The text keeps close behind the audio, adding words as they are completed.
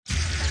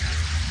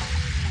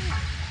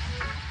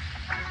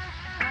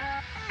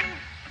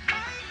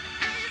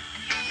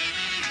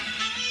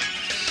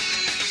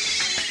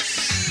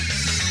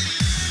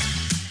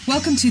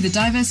Welcome to the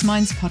Diverse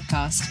Minds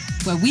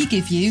podcast, where we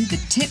give you the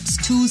tips,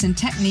 tools and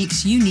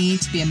techniques you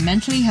need to be a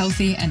mentally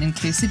healthy and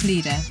inclusive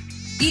leader.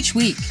 Each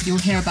week, you'll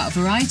hear about a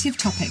variety of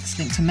topics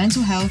linked to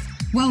mental health,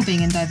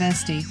 wellbeing and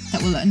diversity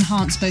that will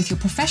enhance both your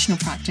professional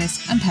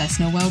practice and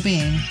personal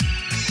wellbeing.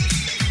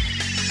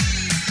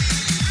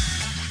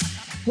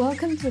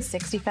 Welcome to the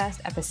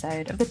 61st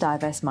episode of the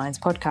Diverse Minds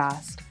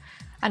podcast.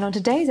 And on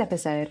today's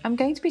episode, I'm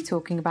going to be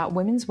talking about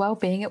women's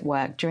wellbeing at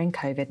work during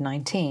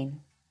Covid-19.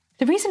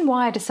 The reason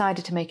why I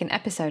decided to make an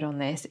episode on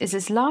this is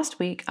as last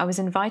week I was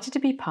invited to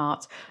be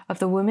part of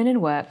the Women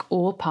in Work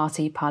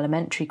all-party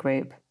parliamentary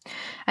group.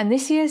 And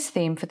this year's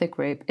theme for the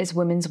group is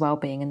women's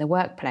wellbeing in the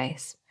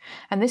workplace.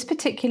 And this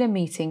particular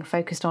meeting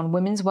focused on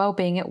women's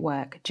wellbeing at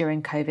work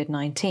during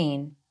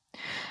Covid-19.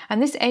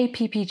 And this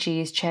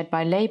APPG is chaired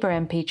by Labour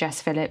MP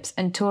Jess Phillips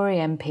and Tory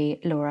MP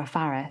Laura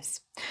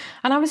Farris.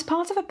 And I was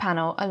part of a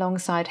panel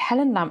alongside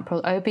Helen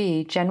Lamprell,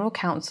 OBE General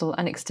Counsel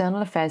and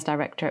External Affairs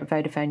Director at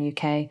Vodafone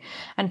UK,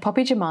 and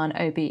Poppy Jaman,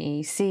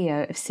 OBE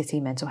CEO of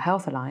City Mental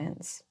Health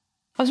Alliance.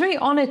 I was really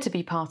honoured to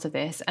be part of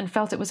this and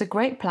felt it was a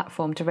great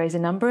platform to raise a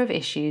number of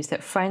issues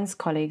that friends,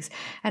 colleagues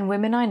and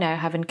women I know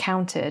have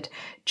encountered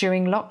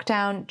during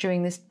lockdown,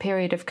 during this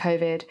period of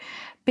COVID,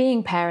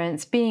 being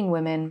parents, being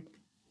women,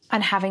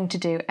 and having to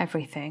do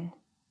everything.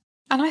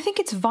 And I think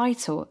it's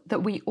vital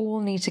that we all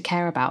need to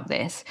care about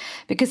this,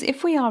 because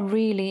if we are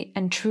really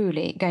and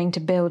truly going to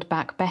build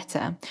back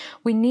better,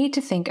 we need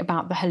to think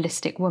about the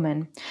holistic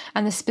woman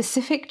and the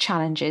specific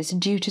challenges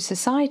due to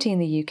society in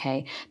the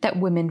UK that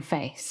women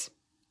face.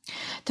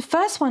 The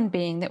first one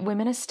being that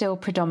women are still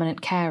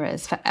predominant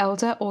carers for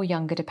elder or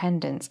younger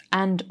dependents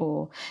and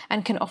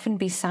can often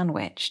be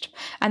sandwiched.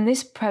 And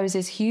this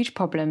poses huge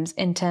problems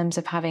in terms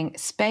of having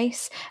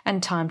space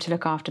and time to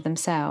look after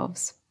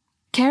themselves.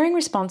 Caring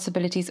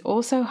responsibilities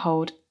also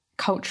hold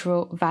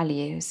cultural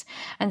values,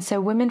 and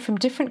so women from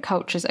different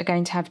cultures are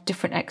going to have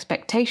different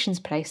expectations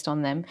placed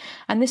on them,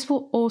 and this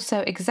will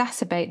also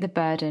exacerbate the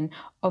burden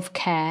of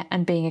care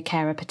and being a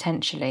carer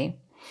potentially.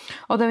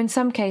 Although in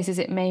some cases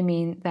it may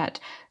mean that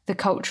the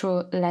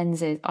cultural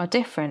lenses are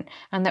different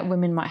and that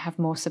women might have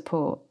more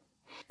support.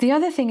 The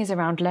other thing is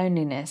around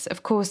loneliness.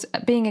 Of course,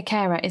 being a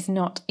carer is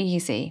not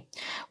easy,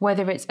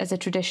 whether it's as a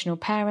traditional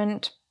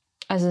parent,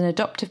 as an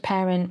adoptive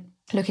parent,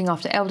 looking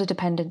after elder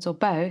dependents or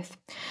both.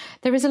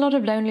 There is a lot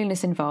of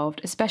loneliness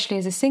involved, especially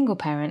as a single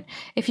parent,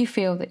 if you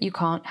feel that you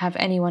can't have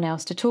anyone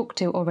else to talk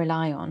to or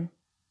rely on.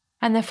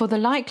 And therefore the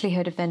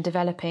likelihood of then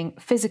developing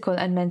physical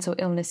and mental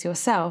illness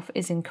yourself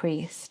is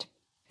increased.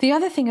 The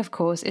other thing, of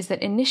course, is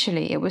that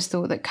initially it was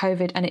thought that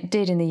COVID, and it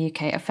did in the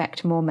UK,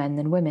 affect more men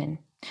than women.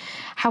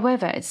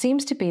 However, it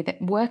seems to be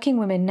that working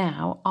women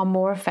now are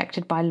more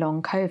affected by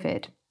long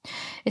COVID,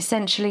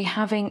 essentially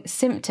having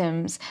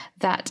symptoms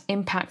that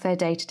impact their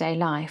day-to-day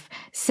life,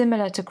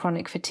 similar to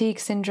chronic fatigue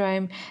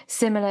syndrome,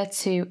 similar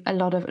to a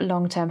lot of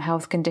long-term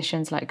health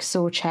conditions like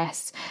sore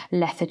chests,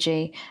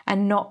 lethargy,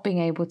 and not being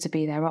able to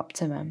be their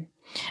optimum.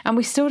 And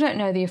we still don't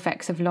know the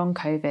effects of long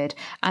COVID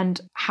and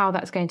how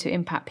that's going to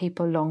impact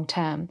people long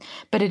term.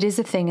 But it is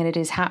a thing and it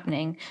is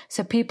happening.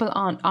 So people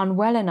aren't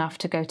unwell enough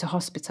to go to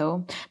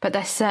hospital, but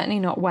they're certainly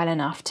not well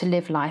enough to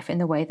live life in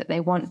the way that they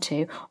want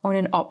to or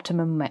in an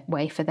optimum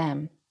way for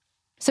them.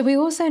 So we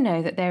also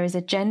know that there is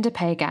a gender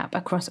pay gap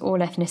across all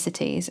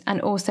ethnicities and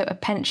also a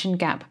pension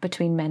gap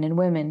between men and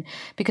women,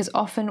 because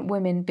often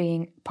women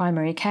being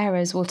primary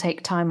carers will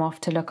take time off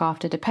to look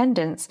after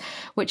dependents,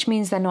 which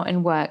means they're not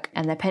in work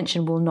and their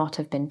pension will not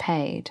have been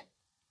paid.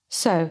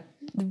 So,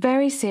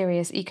 very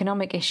serious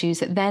economic issues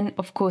that then,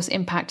 of course,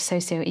 impact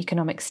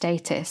socioeconomic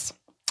status.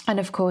 And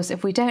of course,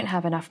 if we don't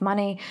have enough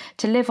money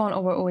to live on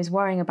or we're always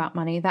worrying about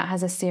money, that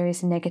has a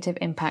serious negative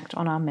impact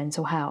on our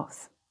mental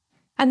health.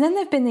 And then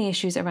there have been the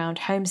issues around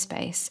home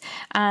space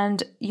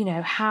and,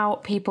 how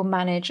people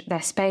manage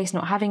their space,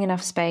 not having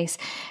enough space,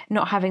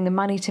 not having the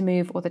money to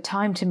move or the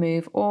time to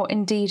move, or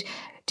indeed,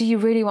 do you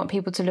really want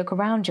people to look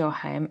around your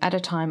home at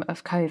a time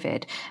of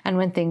COVID and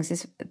when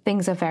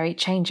things are very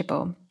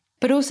changeable?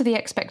 But also the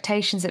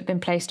expectations that have been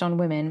placed on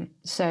women.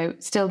 So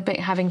still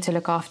having to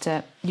look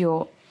after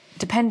your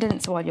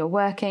dependents while you're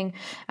working,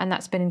 and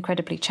that's been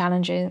incredibly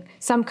challenging.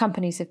 Some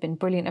companies have been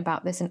brilliant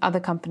about this, and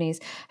other companies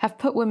have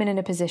put women in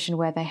a position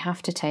where they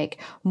have to take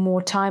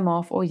more time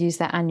off or use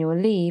their annual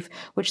leave,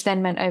 which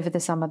then meant over the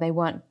summer they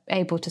weren't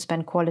able to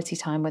spend quality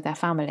time with their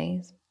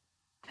families.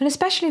 And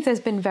especially if there's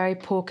been very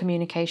poor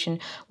communication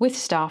with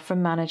staff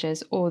from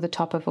managers or the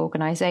top of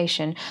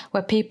organisation,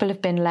 where people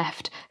have been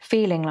left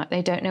feeling like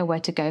they don't know where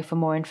to go for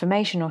more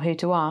information or who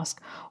to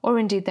ask, or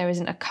indeed there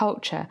isn't a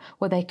culture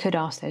where they could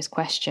ask those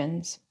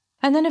questions.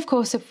 And then, of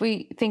course, if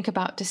we think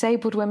about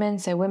disabled women,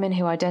 so women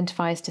who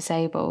identify as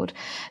disabled,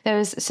 there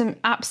was some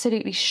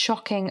absolutely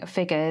shocking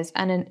figures,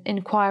 and an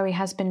inquiry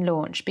has been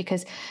launched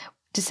because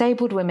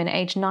disabled women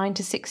aged 9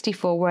 to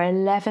 64 were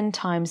 11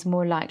 times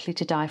more likely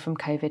to die from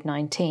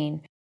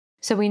COVID-19.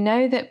 So we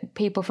know that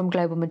people from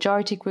global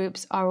majority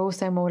groups are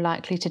also more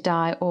likely to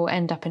die or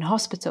end up in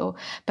hospital,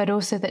 but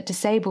also that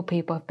disabled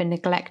people have been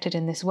neglected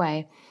in this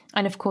way.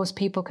 And of course,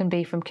 people can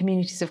be from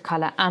communities of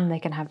colour and they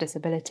can have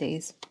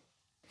disabilities.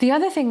 The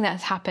other thing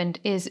that's happened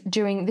is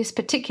during this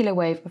particular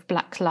wave of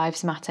Black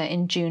Lives Matter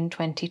in June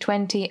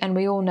 2020, and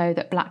we all know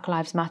that Black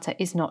Lives Matter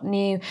is not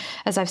new.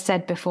 As I've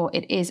said before,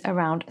 it is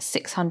around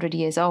 600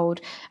 years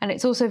old, and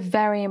it's also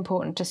very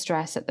important to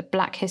stress that the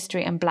Black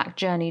history and Black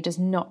journey does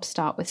not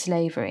start with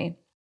slavery.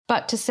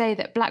 But to say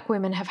that Black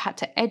women have had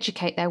to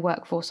educate their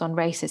workforce on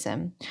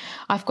racism.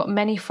 I've got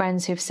many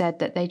friends who've said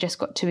that they just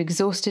got too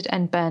exhausted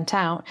and burnt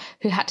out,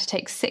 who had to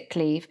take sick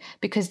leave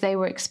because they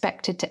were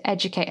expected to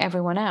educate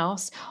everyone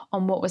else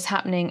on what was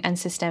happening and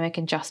systemic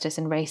injustice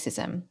and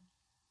racism.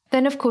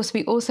 Then, of course,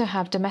 we also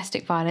have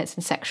domestic violence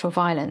and sexual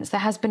violence.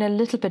 There has been a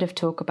little bit of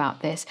talk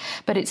about this,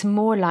 but it's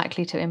more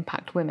likely to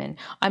impact women.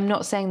 I'm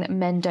not saying that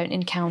men don't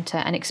encounter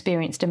and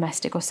experience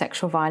domestic or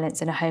sexual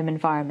violence in a home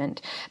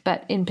environment,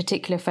 but in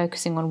particular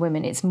focusing on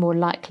women, it's more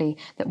likely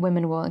that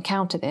women will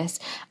encounter this.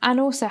 And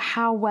also,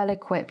 how well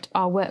equipped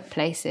are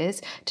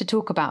workplaces to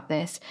talk about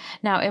this?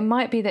 Now, it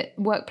might be that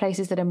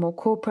workplaces that are more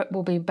corporate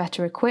will be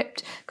better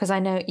equipped, because I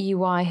know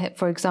EY,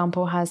 for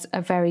example, has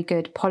a very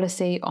good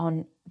policy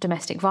on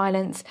domestic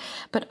violence,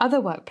 but other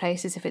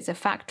workplaces, if it's a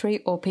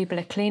factory or people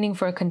are cleaning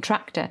for a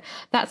contractor,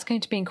 that's going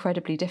to be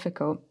incredibly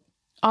difficult.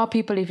 Are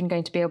people even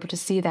going to be able to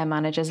see their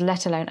managers,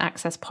 let alone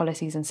access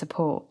policies and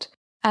support?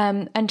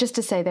 And just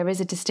to say, there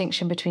is a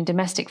distinction between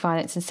domestic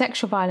violence and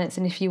sexual violence,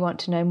 and if you want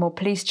to know more,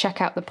 please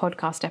check out the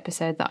podcast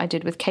episode that I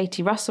did with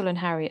Katie Russell and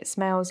Harriet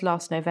Smales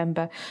last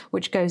November,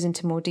 which goes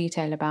into more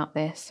detail about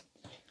this.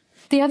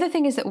 The other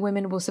thing is that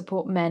women will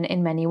support men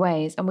in many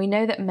ways, and we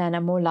know that men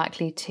are more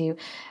likely to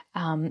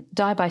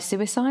die by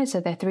suicide, so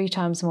they're 3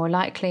 times more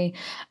likely,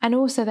 and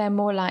also they're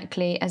more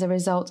likely, as a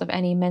result of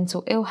any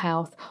mental ill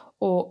health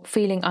or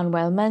feeling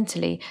unwell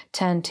mentally,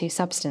 turn to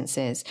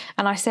substances.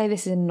 And I say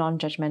this in a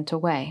non-judgmental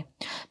way.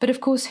 But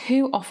of course,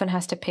 who often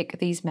has to pick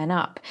these men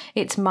up?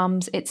 It's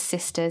mums, it's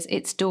sisters,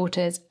 it's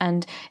daughters,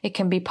 and it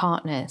can be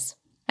partners.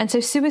 And so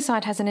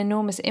suicide has an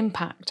enormous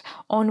impact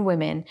on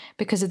women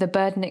because of the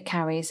burden it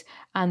carries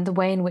and the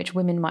way in which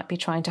women might be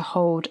trying to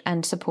hold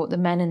and support the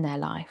men in their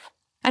life.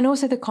 And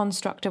also the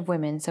construct of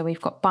women. So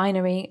we've got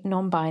binary,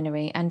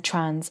 non-binary and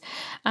trans,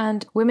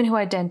 and women who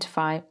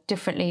identify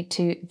differently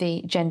to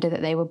the gender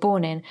that they were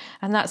born in.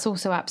 And that's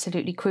also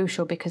absolutely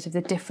crucial because of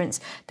the difference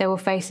they will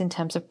face in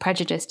terms of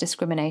prejudice,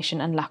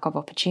 discrimination and lack of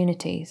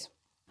opportunities.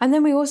 And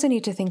then we also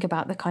need to think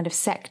about the kind of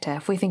sector.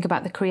 If we think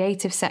about the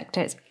creative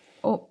sector,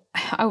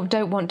 I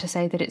don't want to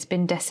say that it's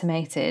been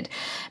decimated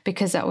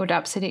because that would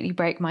absolutely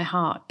break my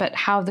heart, but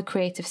how the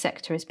creative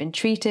sector has been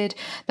treated,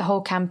 the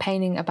whole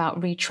campaigning about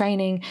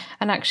retraining,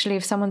 and actually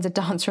if someone's a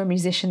dancer or a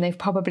musician, they've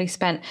probably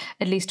spent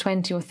at least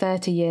 20 or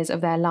 30 years of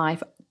their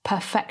life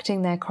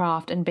perfecting their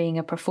craft and being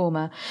a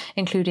performer,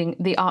 including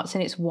the arts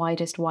in its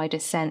widest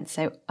sense.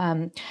 So,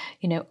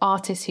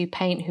 artists who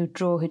paint, who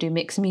draw, who do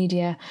mixed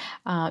media,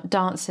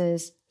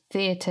 dancers,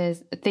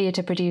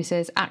 theatre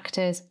producers,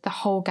 actors, the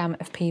whole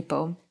gamut of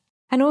people.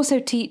 And also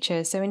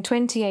teachers. So in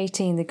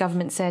 2018, the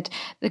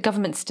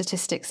government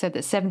statistics said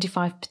that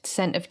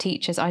 75% of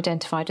teachers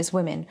identified as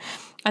women.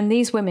 And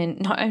these women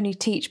not only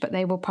teach, but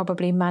they will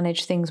probably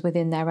manage things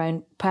within their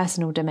own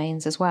personal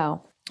domains as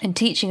well. And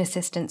teaching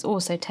assistants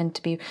also tend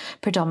to be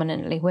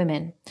predominantly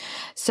women.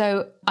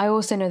 So I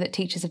also know that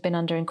teachers have been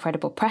under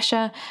incredible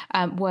pressure,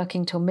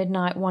 working till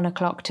midnight, 1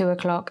 o'clock, 2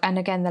 o'clock. And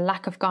again, the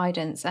lack of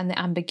guidance and the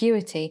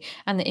ambiguity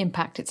and the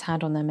impact it's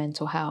had on their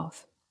mental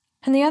health.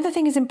 And the other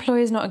thing is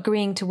employers not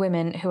agreeing to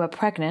women who are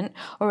pregnant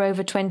or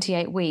over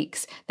 28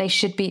 weeks.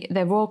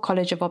 The Royal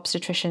College of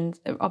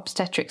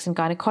Obstetrics and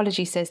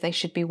Gynecology says they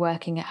should be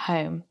working at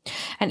home.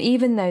 And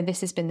even though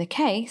this has been the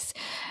case,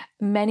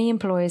 many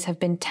employers have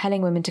been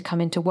telling women to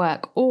come into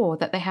work or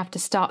that they have to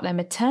start their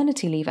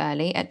maternity leave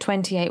early at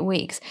 28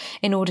 weeks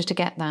in order to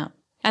get that.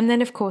 And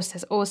then, of course,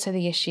 there's also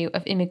the issue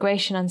of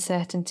immigration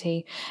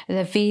uncertainty,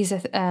 the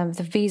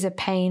visa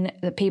pain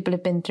that people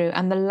have been through,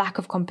 and the lack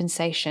of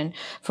compensation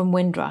from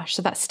Windrush.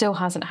 So that still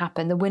hasn't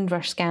happened. The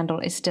Windrush scandal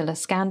is still a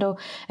scandal.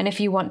 And if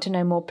you want to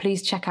know more,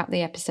 please check out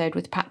the episode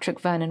with Patrick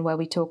Vernon where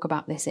we talk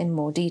about this in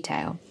more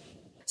detail.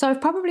 So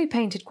I've probably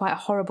painted quite a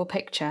horrible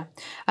picture.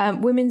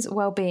 Women's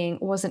well-being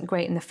wasn't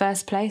great in the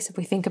first place. If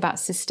we think about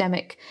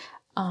systemic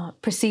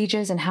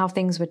procedures and how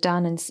things were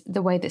done and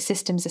the way that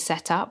systems are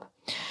set up.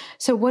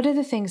 So what are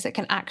the things that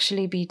can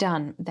actually be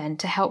done then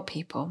to help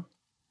people?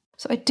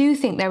 So I do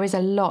think there is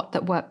a lot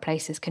that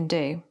workplaces can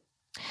do.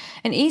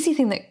 An easy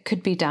thing that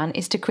could be done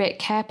is to create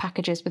care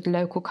packages with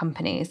local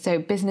companies, so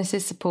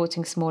businesses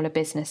supporting smaller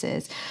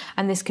businesses.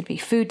 And this could be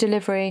food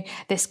delivery,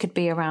 this could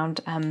be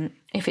around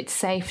if it's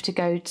safe to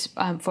go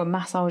for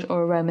massage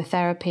or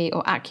aromatherapy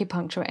or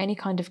acupuncture or any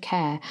kind of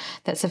care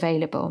that's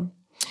available.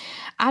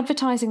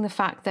 Advertising the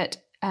fact that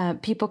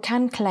people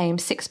can claim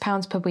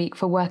 £6 per week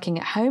for working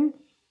at home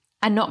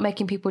and not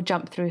making people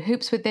jump through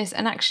hoops with this,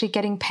 and actually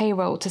getting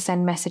payroll to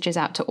send messages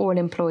out to all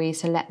employees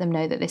to let them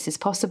know that this is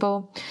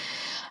possible.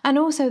 And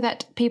also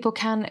that people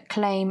can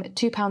claim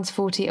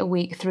 £2.40 a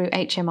week through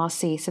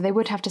HMRC. So they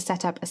would have to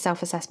set up a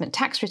self-assessment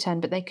tax return,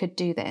 but they could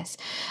do this,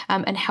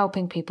 and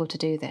helping people to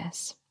do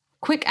this.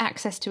 Quick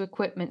access to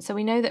equipment. So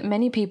we know that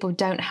many people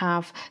don't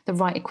have the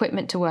right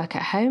equipment to work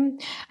at home,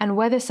 and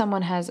whether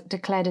someone has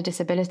declared a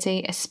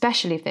disability,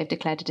 especially if they've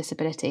declared a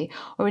disability,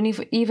 or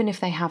even if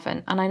they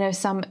haven't. And I know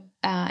some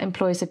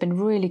employers have been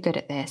really good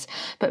at this,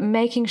 but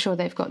making sure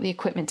they've got the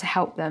equipment to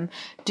help them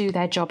do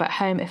their job at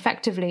home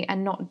effectively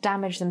and not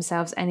damage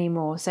themselves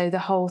anymore. So the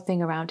whole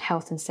thing around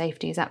health and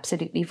safety is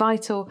absolutely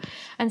vital,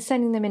 and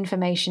sending them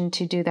information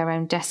to do their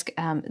own desk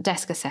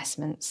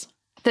assessments.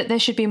 That there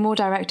should be more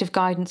directive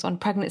guidance on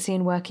pregnancy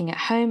and working at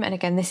home. And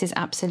again, this is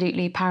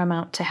absolutely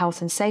paramount to health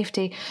and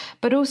safety,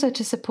 but also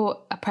to support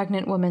a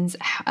pregnant woman's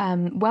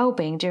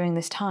well-being during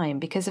this time.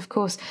 Because of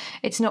course,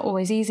 it's not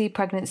always easy.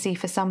 Pregnancy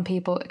for some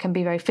people, it can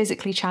be very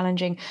physically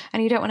challenging,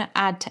 and you don't want to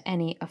add to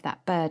any of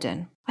that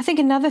burden. I think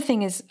another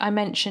thing I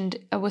mentioned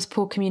was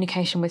poor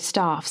communication with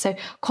staff. So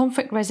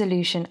conflict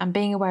resolution and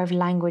being aware of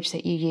language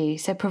that you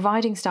use. So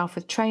providing staff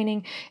with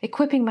training,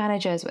 equipping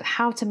managers with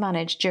how to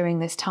manage during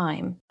this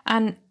time,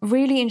 and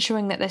really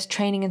ensuring that there's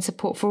training and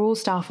support for all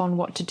staff on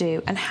what to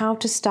do and how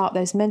to start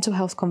those mental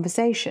health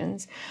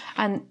conversations,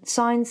 and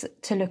signs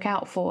to look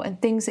out for and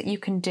things that you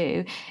can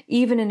do,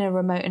 even in a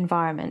remote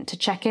environment, to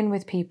check in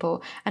with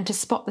people and to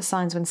spot the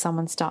signs when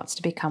someone starts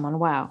to become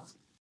unwell.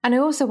 And I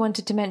also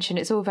wanted to mention,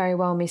 it's all very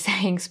well me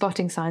saying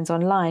spotting signs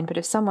online, but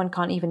if someone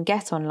can't even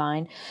get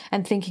online,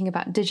 and thinking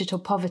about digital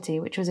poverty,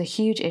 which was a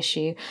huge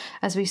issue,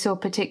 as we saw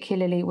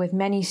particularly with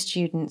many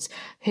students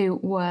who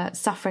were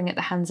suffering at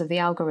the hands of the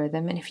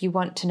algorithm. And if you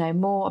want to know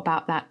more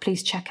about that,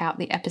 please check out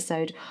the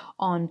episode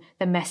on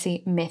the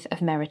messy myth of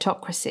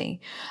meritocracy.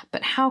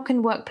 But how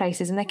can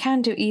workplaces, and they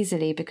can do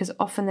easily, because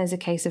often there's a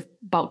case of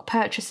bulk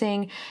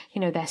purchasing,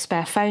 their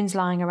spare phones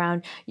lying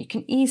around, you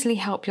can easily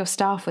help your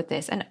staff with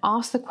this and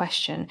ask the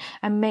question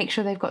and make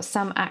sure they've got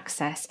some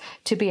access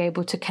to be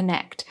able to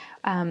connect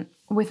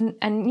with,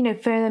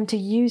 and for them to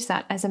use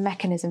that as a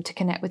mechanism to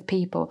connect with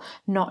people,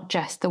 not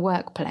just the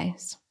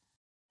workplace.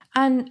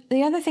 And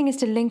the other thing is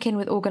to link in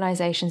with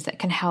organisations that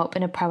can help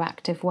in a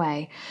proactive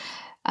way.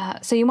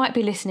 So you might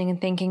be listening and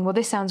thinking, well,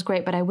 this sounds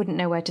great, but I wouldn't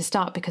know where to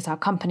start because our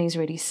company is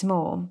really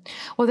small.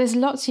 Well, there's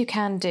lots you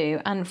can do.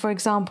 And for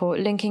example,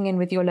 linking in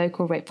with your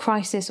local rape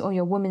crisis or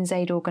your women's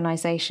aid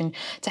organisation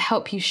to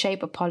help you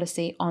shape a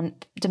policy on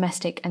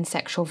domestic and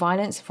sexual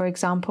violence, for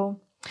example.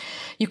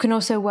 You can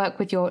also work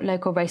with your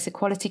local race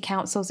equality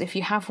councils if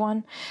you have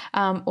one,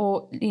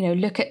 or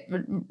look at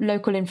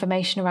local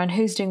information around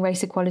who's doing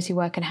race equality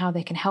work and how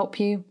they can help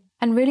you.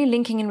 And really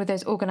linking in with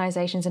those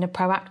organisations in a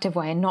proactive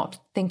way, and not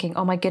thinking,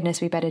 oh my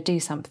goodness, we better do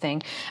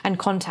something, and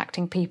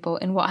contacting people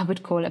in what I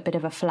would call a bit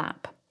of a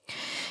flap.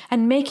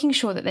 And making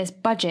sure that there's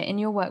budget in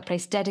your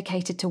workplace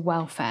dedicated to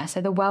welfare, so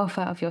the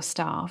welfare of your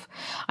staff.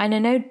 And I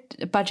know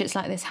budgets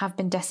like this have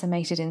been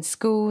decimated in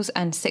schools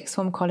and sixth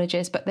form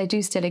colleges, but they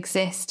do still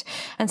exist.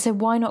 And so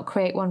why not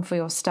create one for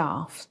your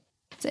staff?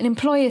 So an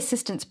employee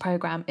assistance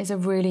program is a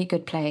really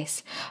good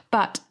place,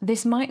 but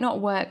this might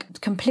not work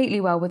completely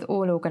well with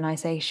all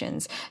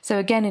organisations. So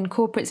again, in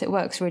corporates, it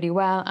works really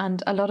well,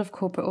 and a lot of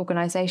corporate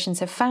organisations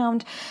have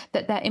found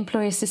that their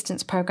employee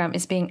assistance program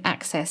is being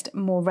accessed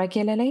more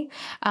regularly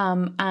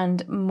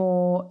and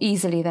more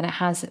easily than it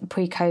has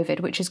pre-COVID,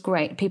 which is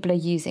great. People are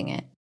using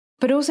it.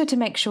 But also to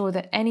make sure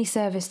that any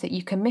service that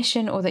you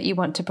commission or that you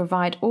want to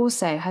provide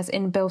also has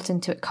inbuilt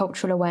into it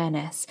cultural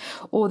awareness,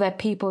 or they're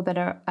people that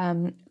are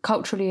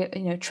culturally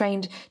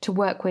trained to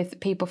work with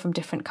people from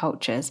different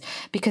cultures,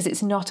 because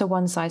it's not a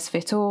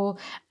one-size-fits-all.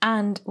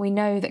 And we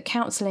know that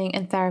counselling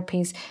and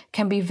therapies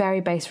can be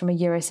very based from a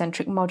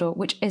Eurocentric model,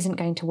 which isn't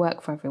going to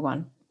work for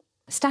everyone.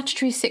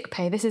 Statutory sick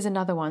pay, this is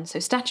another one. So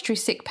statutory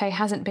sick pay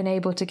hasn't been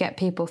able to get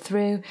people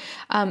through.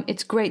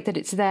 It's great that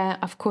it's there.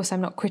 Of course, I'm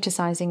not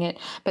criticising it,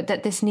 but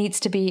that this needs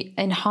to be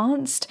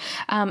enhanced.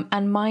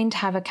 And Mind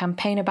have a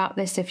campaign about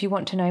this. If you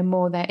want to know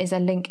more, there is a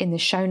link in the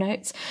show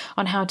notes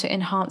on how to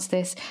enhance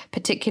this,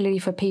 particularly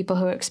for people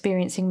who are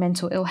experiencing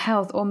mental ill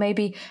health, or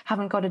maybe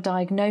haven't got a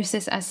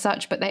diagnosis as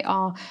such, but they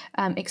are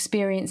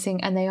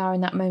experiencing, and they are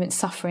in that moment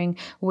suffering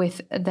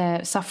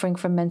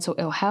from mental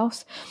ill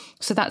health.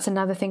 So that's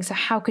another thing. So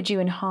how could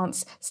you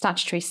enhance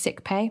statutory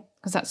sick pay?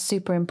 Because that's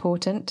super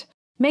important.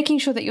 Making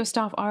sure that your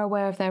staff are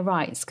aware of their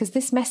rights, because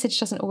this message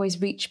doesn't always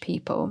reach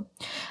people.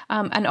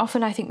 And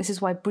often I think this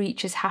is why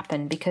breaches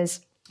happen, because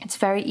it's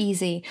very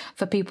easy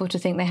for people to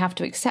think they have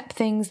to accept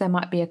things. There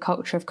might be a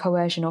culture of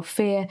coercion or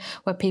fear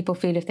where people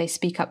feel if they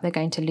speak up, they're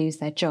going to lose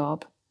their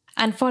job.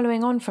 And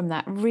following on from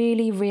that,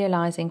 really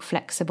realising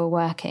flexible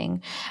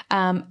working.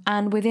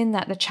 And within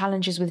that, the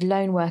challenges with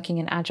lone working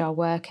and agile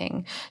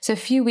working. So a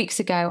few weeks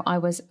ago, I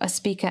was a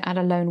speaker at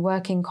a lone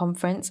working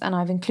conference, and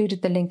I've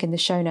included the link in the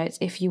show notes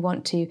if you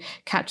want to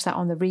catch that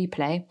on the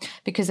replay,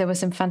 because there were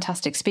some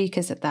fantastic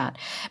speakers at that.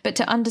 But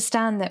to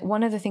understand that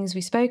one of the things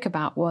we spoke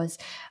about was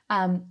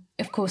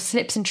of course,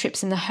 slips and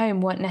trips in the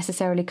home weren't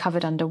necessarily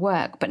covered under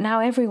work, but now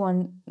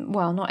everyone,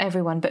 well, not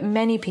everyone, but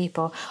many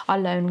people are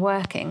lone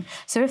working.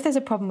 So if there's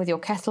a problem with your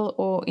kettle,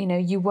 or,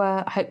 you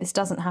were, I hope this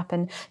doesn't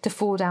happen, to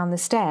fall down the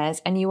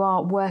stairs and you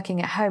are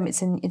working at home,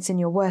 it's in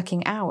your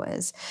working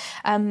hours,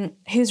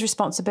 whose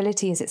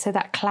responsibility is it? So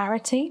that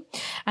clarity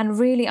and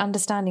really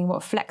understanding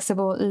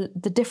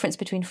the difference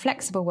between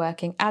flexible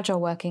working, agile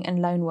working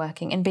and lone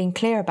working, and being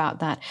clear about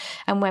that,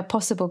 and where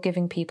possible,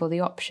 giving people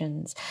the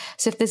options.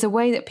 So if there's a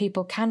way that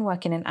people can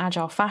work in an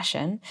agile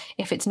fashion,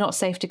 if it's not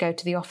safe to go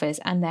to the office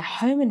and their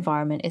home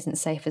environment isn't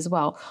safe as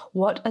well,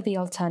 what are the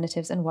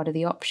alternatives and what are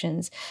the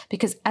options?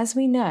 Because as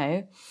we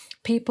know,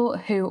 people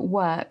who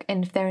work,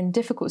 and if they're in a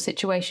difficult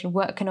situation,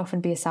 work can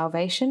often be a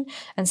salvation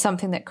and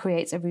something that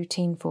creates a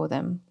routine for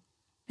them.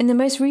 In the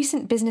most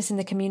recent Business in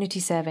the Community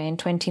survey in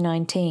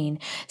 2019,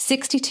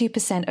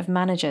 62% of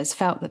managers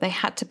felt that they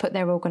had to put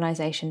their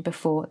organisation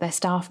before their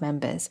staff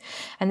members.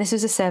 And this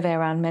was a survey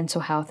around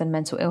mental health and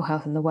mental ill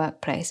health in the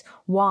workplace.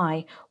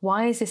 Why?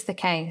 Why is this the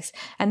case?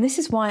 And this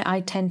is why I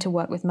tend to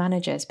work with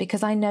managers,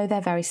 because I know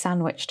they're very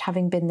sandwiched,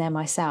 having been there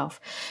myself.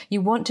 You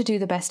want to do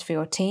the best for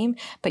your team,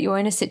 but you're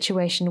in a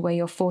situation where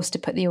you're forced to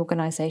put the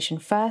organisation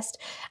first.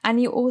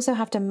 And you also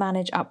have to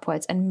manage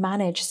upwards and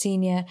manage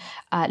senior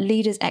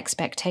leaders'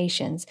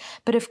 expectations.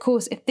 But of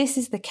course, if this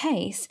is the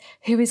case,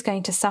 who is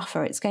going to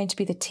suffer? It's going to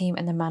be the team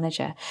and the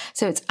manager.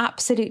 So it's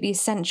absolutely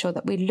essential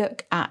that we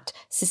look at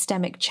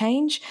systemic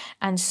change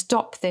and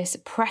stop this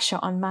pressure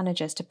on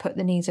managers to put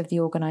the needs of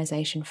the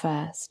organisation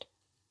first.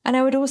 And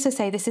I would also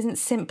say this isn't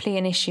simply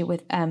an issue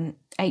with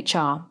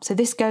HR. So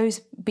this goes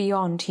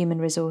beyond human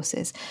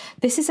resources.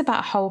 This is about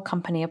a whole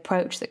company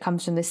approach that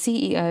comes from the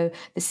CEO,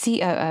 the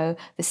COO,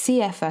 the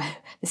CFO,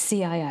 the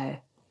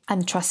CIO,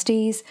 and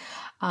trustees.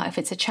 If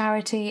it's a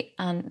charity,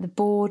 and the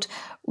board,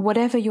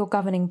 whatever your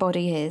governing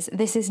body is,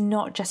 this is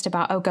not just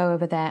about, go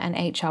over there and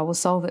HR will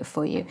solve it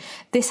for you.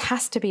 This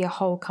has to be a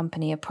whole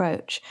company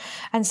approach.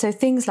 And so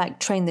things like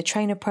train the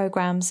trainer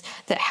programs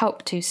that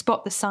help to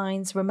spot the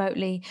signs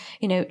remotely,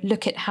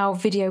 look at how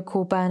video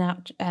call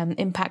burnout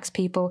impacts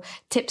people,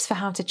 tips for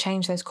how to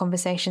change those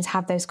conversations,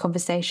 have those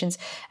conversations,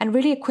 and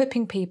really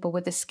equipping people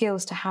with the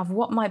skills to have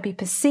what might be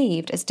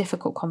perceived as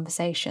difficult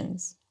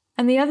conversations.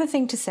 And the other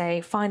thing to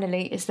say,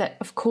 finally, is that,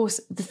 of course,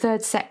 the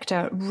third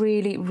sector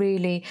really,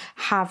 really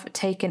have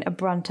taken a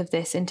brunt of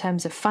this in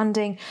terms of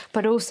funding,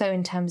 but also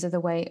in terms of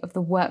the way of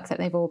the work that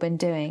they've all been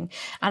doing.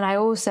 And I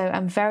also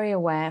am very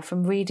aware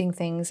from reading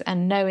things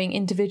and knowing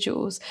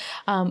individuals,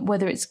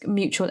 whether it's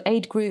mutual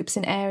aid groups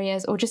in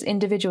areas or just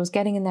individuals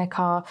getting in their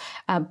car,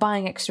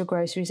 buying extra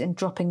groceries and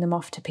dropping them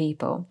off to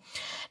people.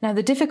 Now,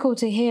 the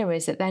difficulty here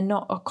is that they're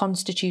not a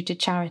constituted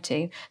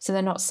charity, so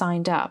they're not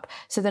signed up,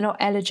 so they're not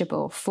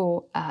eligible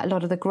for a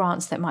lot of the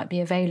grants that might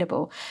be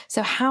available.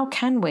 So how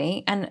can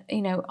we, and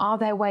are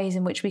there ways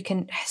in which we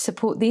can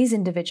support these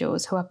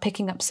individuals who are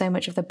picking up so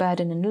much of the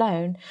burden and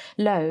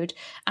load,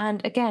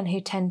 and again,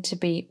 who tend to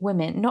be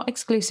women, not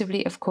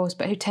exclusively, of course,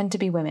 but who tend to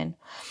be women.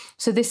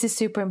 So this is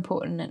super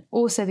important. And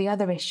also the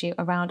other issue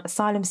around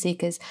asylum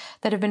seekers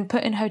that have been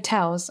put in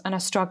hotels and are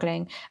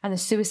struggling, and the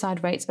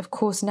suicide rates, of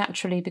course,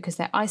 naturally, because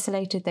they're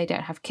isolated, they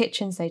don't have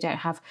kitchens, they don't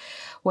have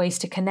ways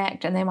to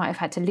connect, and they might have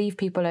had to leave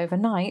people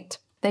overnight.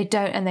 They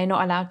don't, and they're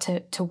not allowed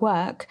to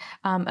work,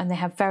 and they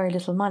have very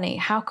little money.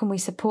 How can we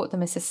support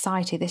them as a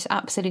society? This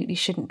absolutely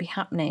shouldn't be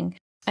happening.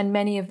 And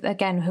many of,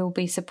 again, who will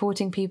be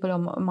supporting people or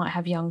might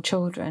have young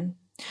children.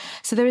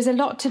 So there is a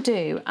lot to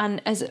do,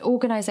 and as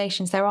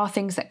organisations there are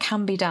things that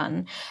can be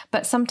done,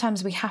 but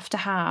sometimes we have to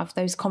have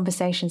those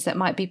conversations that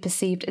might be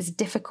perceived as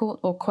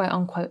difficult or quote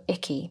unquote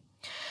icky.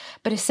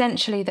 But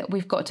essentially that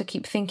we've got to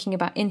keep thinking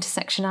about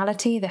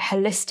intersectionality, the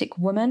holistic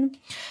woman,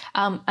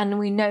 and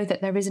we know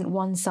that there isn't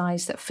one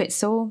size that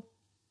fits all.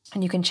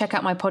 And you can check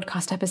out my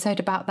podcast episode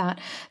about that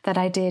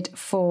I did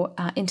for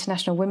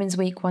International Women's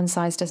Week, One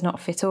Size Does Not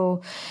Fit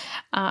All.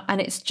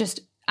 And it's just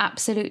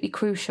absolutely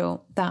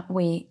crucial that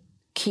we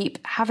keep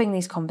having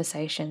these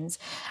conversations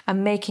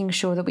and making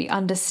sure that we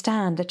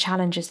understand the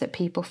challenges that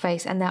people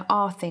face, and there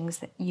are things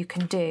that you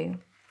can do.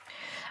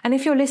 And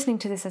if you're listening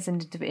to this as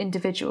an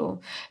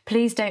individual,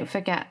 please don't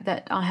forget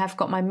that I have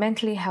got my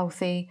Mentally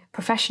Healthy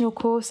Professional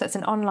course. That's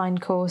an online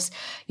course.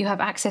 You have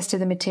access to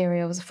the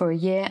materials for a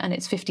year and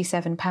it's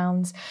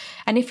 £57.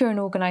 And if you're an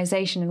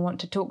organisation and want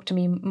to talk to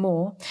me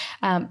more,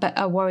 but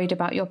are worried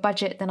about your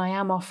budget, then I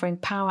am offering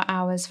power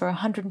hours for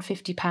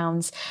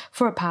 £150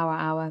 for a power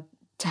hour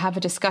to have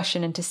a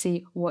discussion and to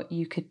see what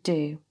you could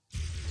do.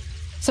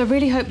 So I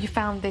really hope you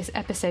found this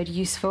episode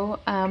useful.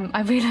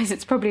 I realise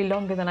it's probably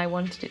longer than I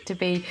wanted it to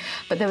be,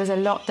 but there was a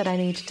lot that I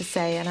needed to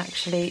say, and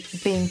actually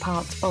being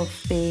part of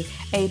the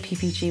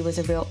APPG was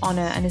a real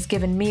honour and has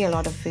given me a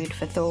lot of food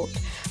for thought.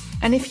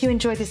 And if you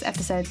enjoyed this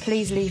episode,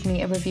 please leave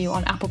me a review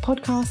on Apple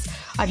Podcasts.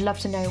 I'd love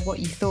to know what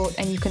you thought,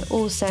 and you can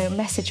also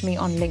message me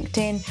on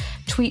LinkedIn,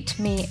 tweet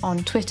me on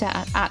Twitter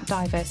at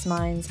Diverse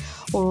Minds,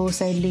 or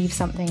also leave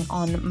something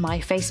on my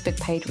Facebook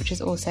page, which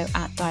is also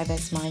at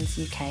Diverse Minds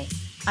UK.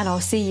 And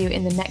I'll see you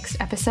in the next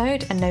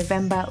episode. In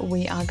November,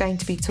 we are going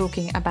to be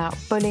talking about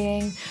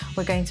bullying.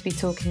 We're going to be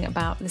talking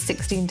about the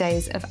 16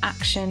 days of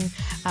action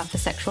for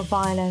sexual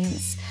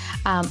violence.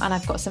 And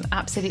I've got some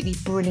absolutely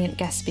brilliant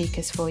guest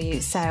speakers for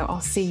you. So I'll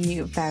see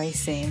you very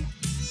soon.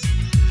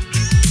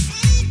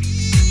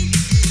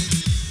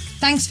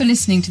 Thanks for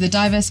listening to the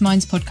Diverse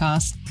Minds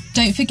podcast.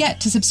 Don't forget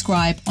to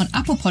subscribe on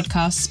Apple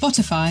Podcasts,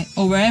 Spotify,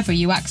 or wherever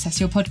you access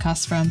your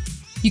podcasts from.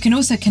 You can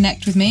also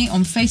connect with me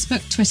on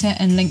Facebook, Twitter,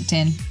 and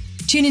LinkedIn.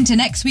 Tune into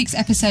next week's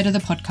episode of the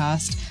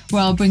podcast,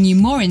 where I'll bring you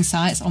more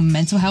insights on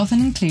mental health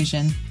and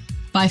inclusion.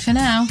 Bye for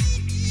now.